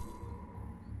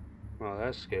 Oh,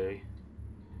 that's scary.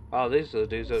 Oh, these are the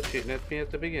dudes that were shooting at me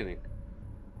at the beginning.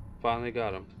 Finally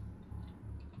got them.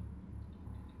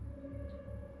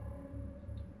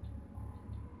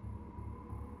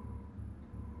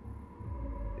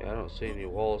 don't see any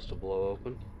walls to blow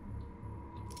open.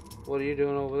 What are you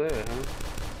doing over there, huh?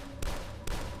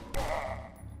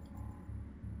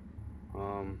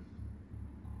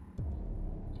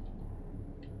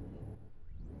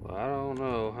 Well, I don't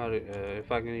know how to,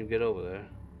 if I can even get over there.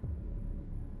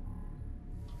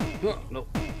 Oh,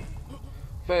 nope.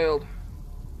 Failed.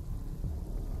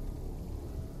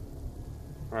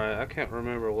 Alright, I can't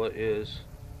remember what is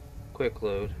quick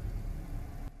load.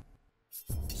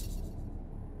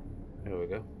 There we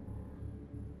go.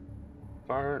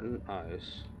 Fire and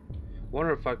ice.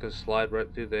 Wonder if I can slide right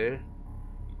through there.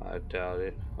 I doubt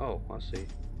it. Oh, I see.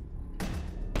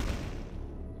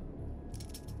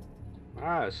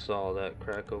 I saw that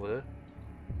crack over there.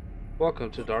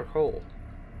 Welcome to Dark Hole.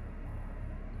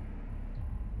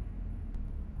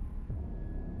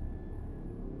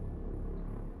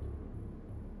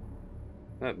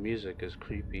 That music is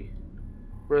creepy.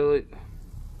 Really?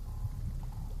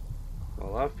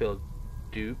 Well, I feel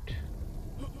duped.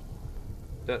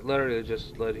 That literally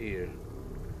just led here.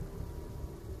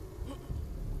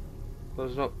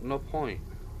 There's no point.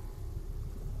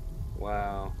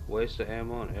 Wow, waste of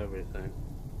ammo and everything.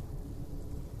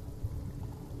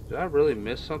 Did I really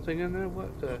miss something in there?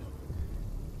 What the?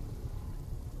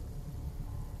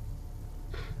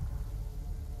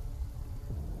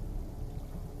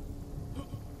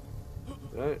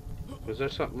 Right? Was there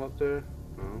something up there?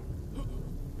 No.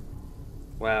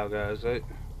 Wow, guys,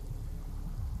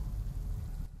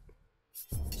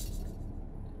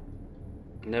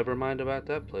 never mind about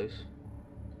that place.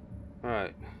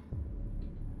 Alright.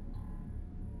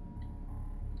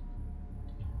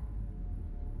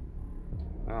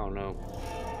 I don't know.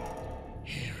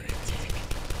 Heretic.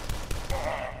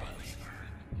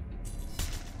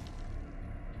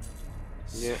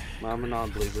 Yeah, I'm a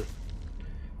non-believer.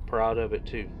 Proud of it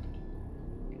too.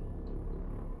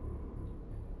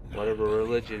 Whatever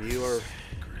religion you are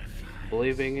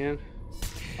believing in,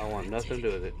 I want nothing to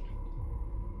do with it.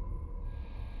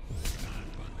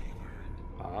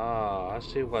 Ah, I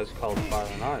see why it's called fire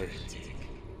and ice.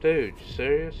 Dude, you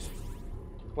serious?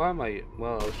 Why am I...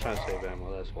 Well, I was trying to save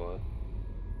ammo, that's why.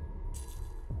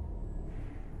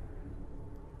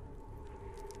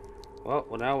 Well,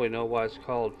 now we know why it's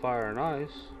called fire and ice.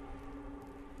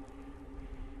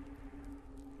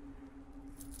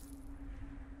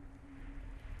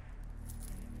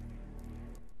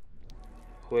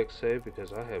 Quick save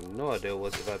because I have no idea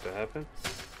what's about to happen.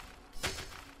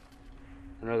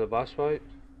 Another boss fight?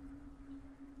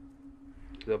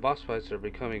 The boss fights are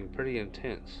becoming pretty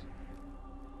intense.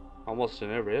 Almost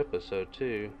in every episode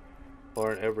too.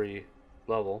 Or in every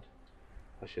level,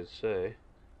 I should say.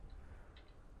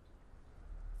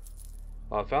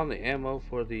 Well, I found the ammo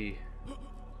for the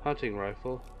hunting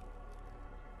rifle.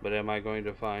 But am I going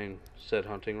to find said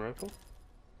hunting rifle?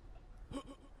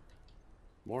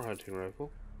 More hunting rifle.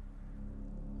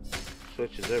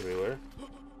 Switches everywhere.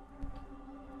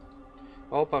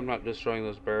 I hope I'm not destroying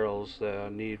those barrels that I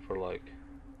need for like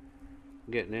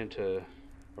getting into,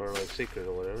 or like secret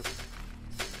or whatever.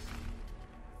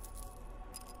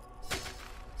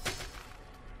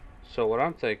 So what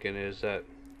I'm thinking is that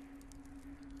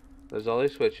there's all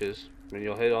these switches, and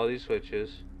you'll hit all these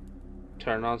switches,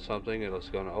 turn on something, and it's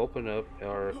going to open up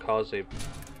or cause a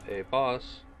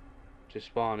boss to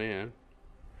spawn in.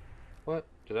 What?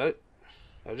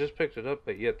 I just picked it up,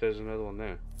 but yet there's another one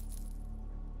there.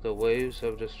 The waves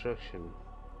of destruction.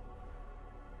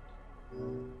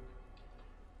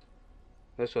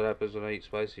 That's what happens when I eat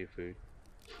spicy food.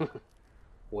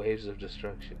 Waves of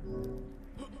destruction.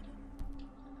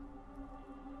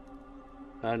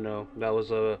 I know, that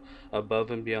was above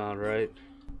and beyond, right?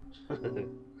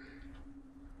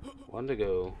 One to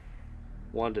go.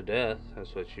 One to death,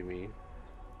 that's what you mean,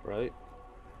 right?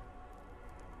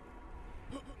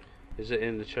 Is it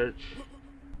in the church?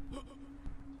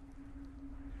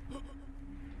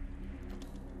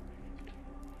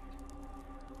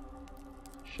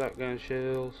 Shotgun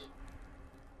shells.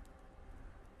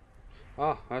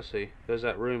 Ah, I see. There's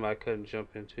that room I couldn't jump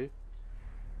into.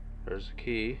 There's a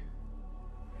key.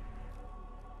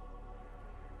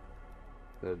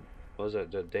 Was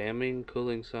that the damning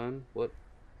cooling sun? What?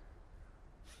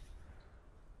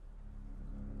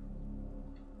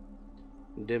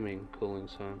 Dimming cooling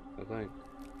sun, I think.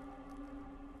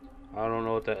 I don't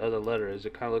know what that other letter is.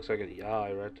 It kind of looks like an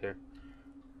eye right there.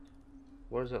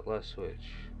 Where's that last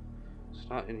switch? It's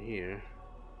not in here.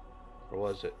 Or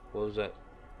was it? What was that?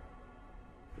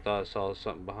 I thought I saw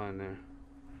something behind there.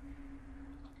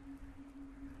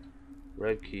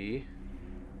 Red key.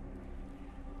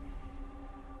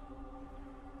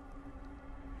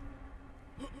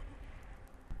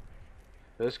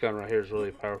 This gun right here is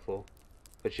really powerful.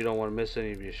 but you don't want to miss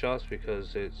any of your shots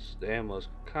because the ammo's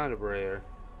kind of rare.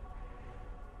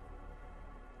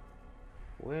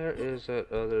 Where is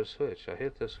that other switch? I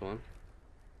hit this one.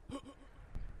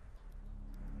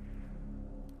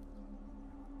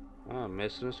 I'm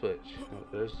missing a switch. Oh,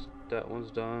 there's that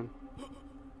one's done.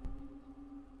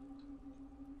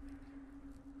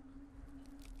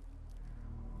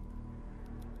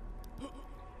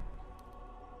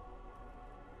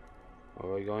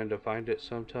 Are we going to find it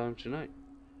sometime tonight?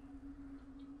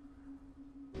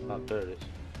 Oh, there it is.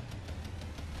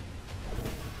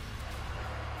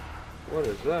 What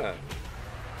is that?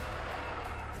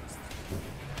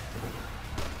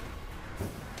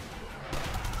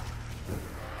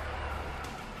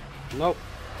 Nope.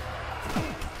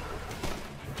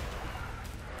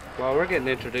 Well, we're getting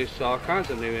introduced to all kinds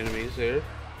of new enemies here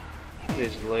in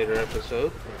this later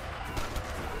episode.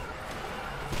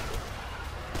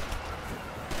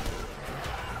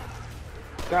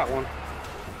 Got one.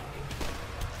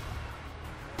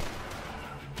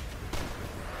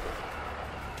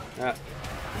 That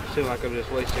seems like I'm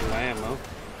just wasting my ammo.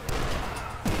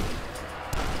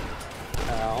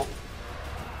 Ow.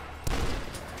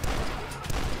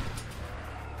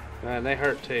 Man, they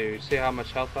hurt too. See how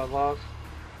much health I lost?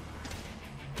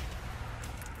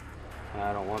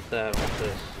 I don't want that. I want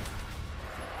this.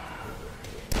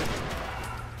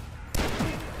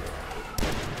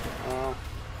 Oh.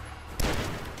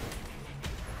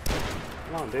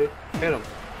 Come on, dude. Hit him.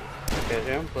 Hit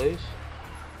him, please.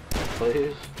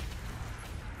 Please.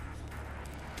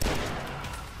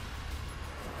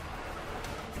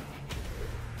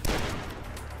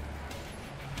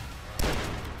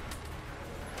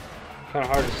 Kind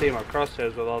of hard to see my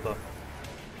crosshairs with all the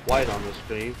white on the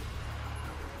screen.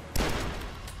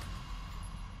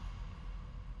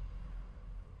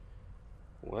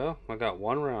 Well, I got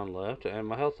one round left and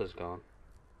my health is gone.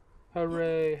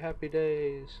 Hooray, happy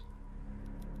days.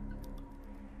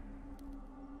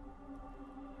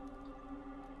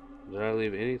 Did I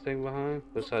leave anything behind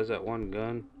besides that one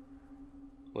gun,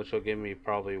 which will give me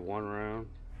probably one round?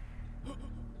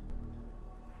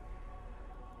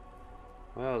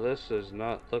 Well, this is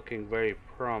not looking very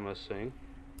promising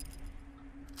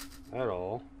at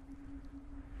all.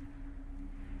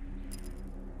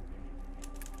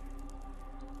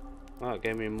 Oh, it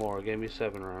gave me more. It gave me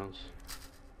 7 rounds,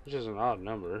 which is an odd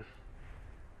number.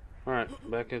 Alright,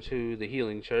 back into the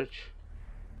healing church.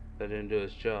 That didn't do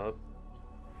its job.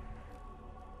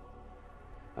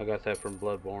 I got that from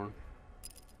Bloodborne.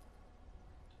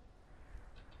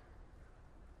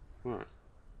 Alright.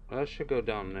 I should go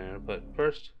down there, but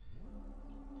first,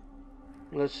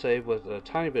 let's save with a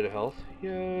tiny bit of health.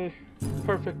 Yay!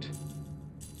 Perfect!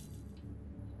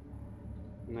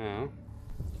 Now,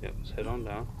 yep, let's head on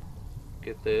down.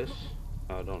 Get this.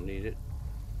 Oh, I don't need it.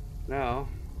 Now,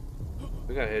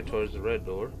 we gotta head towards the red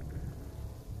door.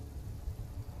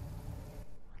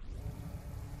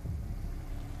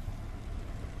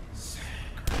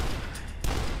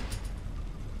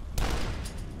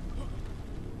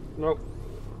 Nope.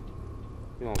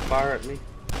 You gonna fire at me?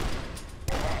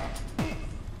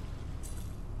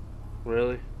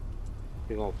 Really?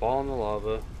 You're gonna fall in the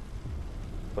lava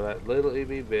for that little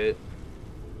itty bit.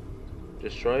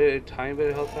 Destroy a tiny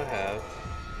bit of health I have.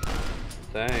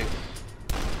 Thanks.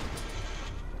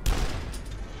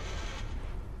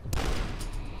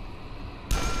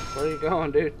 Where are you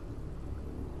going, dude?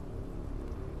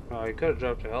 Oh, he could have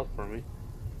dropped your health for me.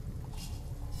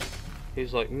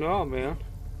 He's like, no, man.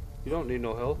 You don't need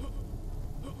no help.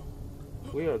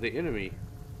 We are the enemy.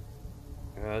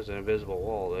 There's an invisible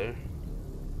wall there.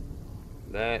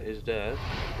 That is death.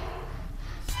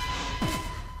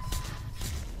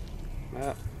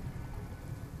 Ah.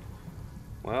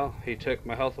 Well, he took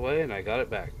my health away and I got it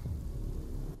back.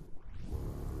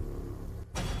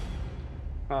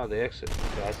 Ah, the exit.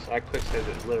 Yes, I quick saved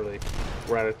it literally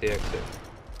right at the exit.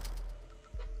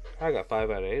 I got 5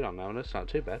 out of 8 on that one. That's not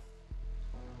too bad.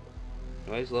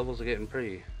 These levels are getting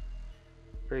pretty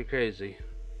crazy.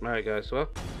 Alright guys, well,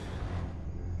 I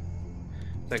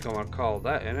think I'm gonna call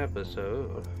that an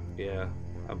episode. Yeah,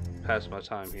 I'm past my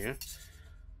time here.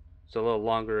 It's a little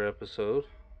longer episode,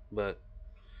 but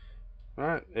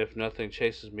alright, if nothing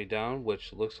chases me down,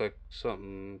 which looks like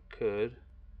something could.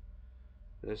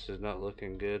 This is not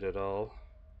looking good at all.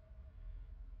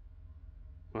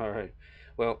 Alright,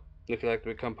 well, if you'd like to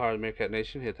become part of the Meerkat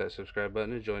Nation, hit that subscribe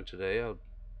button and join today.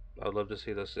 I'd love to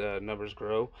see those numbers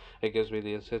grow. It gives me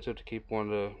the incentive to keep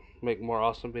wanting to make more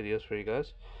awesome videos for you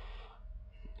guys.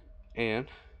 And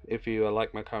if you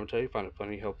like my commentary, find it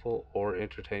funny, helpful, or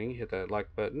entertaining, hit that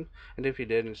like button. And if you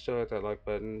did and still hit that like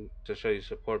button to show you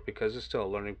support, because it's still a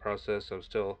learning process. I'm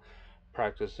still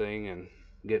practicing and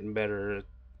getting better at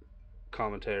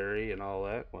commentary and all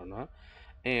that whatnot.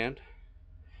 And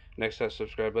next to that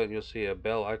subscribe button, you'll see a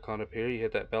bell icon appear. You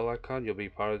hit that bell icon, you'll be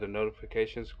part of the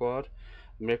notification squad.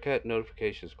 Meerkat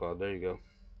Notification Squad. There you go.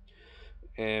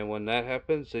 And when that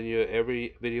happens, then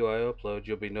every video I upload,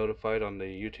 you'll be notified on the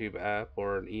YouTube app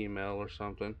or an email or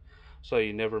something, so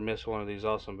you never miss one of these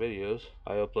awesome videos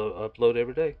I upload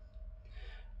every day.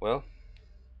 Well,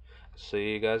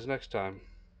 see you guys next time.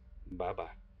 Bye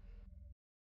bye.